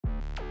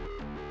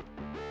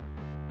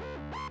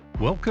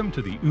Welcome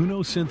to the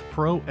UNO Synth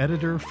Pro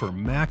Editor for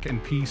Mac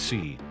and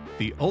PC,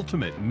 the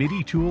ultimate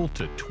MIDI tool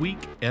to tweak,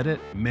 edit,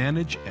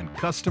 manage, and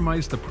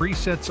customize the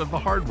presets of the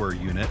hardware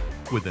unit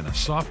within a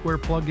software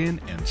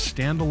plugin and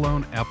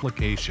standalone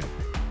application.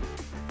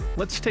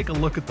 Let's take a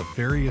look at the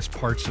various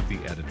parts of the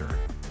editor.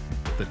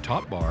 The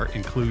top bar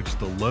includes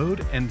the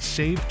Load and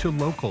Save to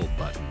Local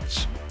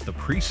buttons, the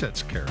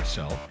Presets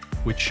carousel,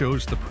 which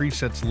shows the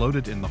presets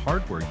loaded in the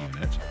hardware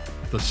unit,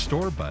 the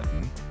Store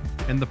button,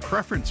 and the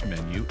Preference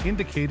menu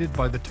indicated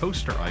by the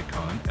toaster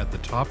icon at the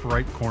top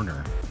right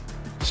corner.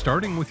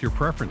 Starting with your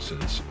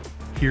preferences,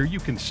 here you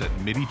can set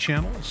MIDI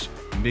channels,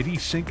 MIDI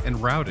sync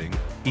and routing,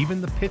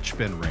 even the pitch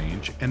bend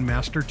range and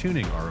master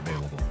tuning are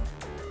available.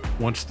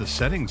 Once the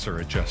settings are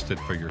adjusted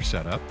for your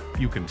setup,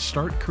 you can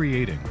start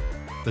creating.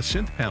 The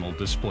Synth panel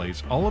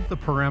displays all of the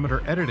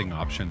parameter editing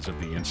options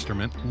of the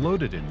instrument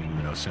loaded in the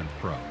UNO Synth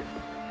Pro.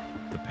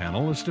 The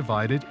panel is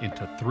divided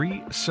into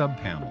 3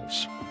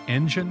 sub-panels: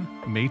 Engine,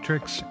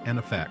 Matrix, and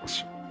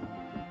Effects.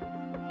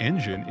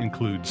 Engine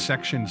includes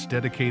sections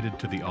dedicated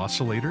to the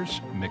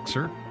oscillators,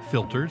 mixer,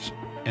 filters,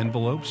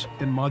 envelopes,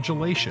 and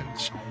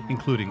modulations,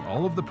 including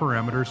all of the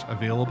parameters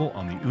available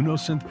on the UNO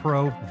Synth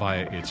Pro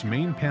via its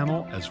main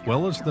panel, as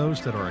well as those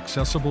that are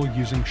accessible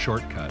using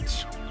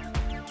shortcuts.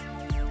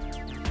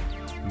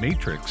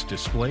 Matrix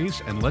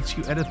displays and lets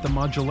you edit the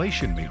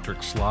modulation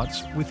matrix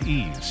slots with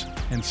ease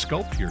and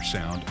sculpt your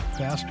sound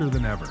faster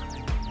than ever.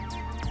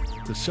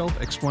 The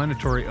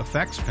self-explanatory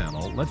Effects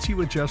panel lets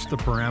you adjust the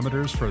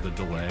parameters for the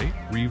delay,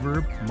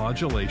 reverb,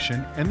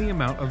 modulation, and the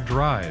amount of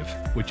drive,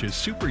 which is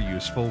super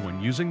useful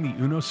when using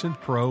the UNO Synth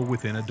Pro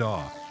within a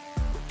DAW.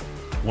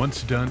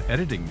 Once done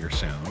editing your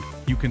sound,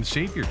 you can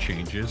save your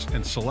changes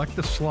and select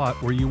the slot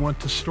where you want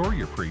to store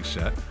your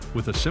preset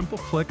with a simple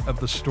click of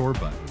the Store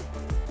button.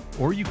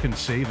 Or you can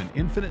save an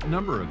infinite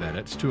number of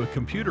edits to a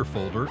computer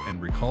folder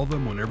and recall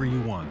them whenever you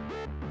want.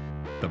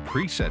 The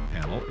Preset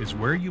panel is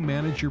where you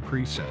manage your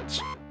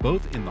presets,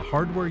 both in the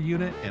hardware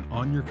unit and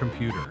on your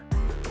computer.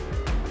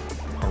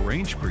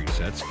 Arrange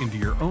presets into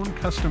your own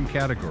custom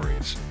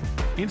categories.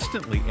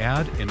 Instantly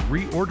add and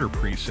reorder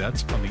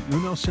presets on the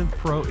UNO Synth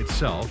Pro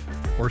itself,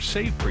 or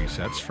save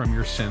presets from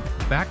your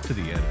synth back to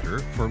the editor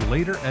for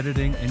later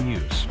editing and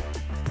use.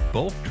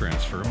 Bulk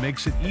transfer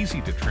makes it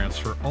easy to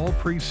transfer all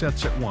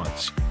presets at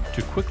once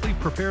to quickly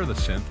prepare the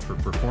synth for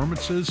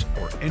performances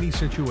or any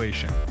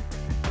situation.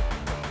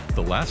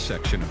 The last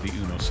section of the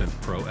UNO Synth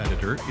Pro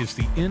Editor is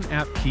the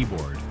in-app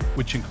keyboard,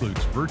 which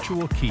includes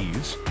virtual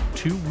keys,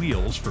 2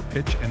 wheels for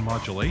pitch and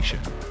modulation,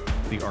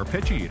 the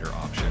arpeggiator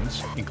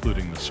options,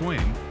 including the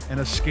swing, and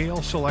a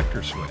scale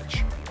selector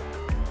switch.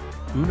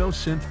 UNO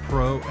Synth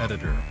Pro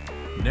Editor,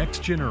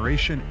 next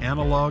generation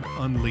analog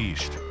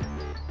unleashed.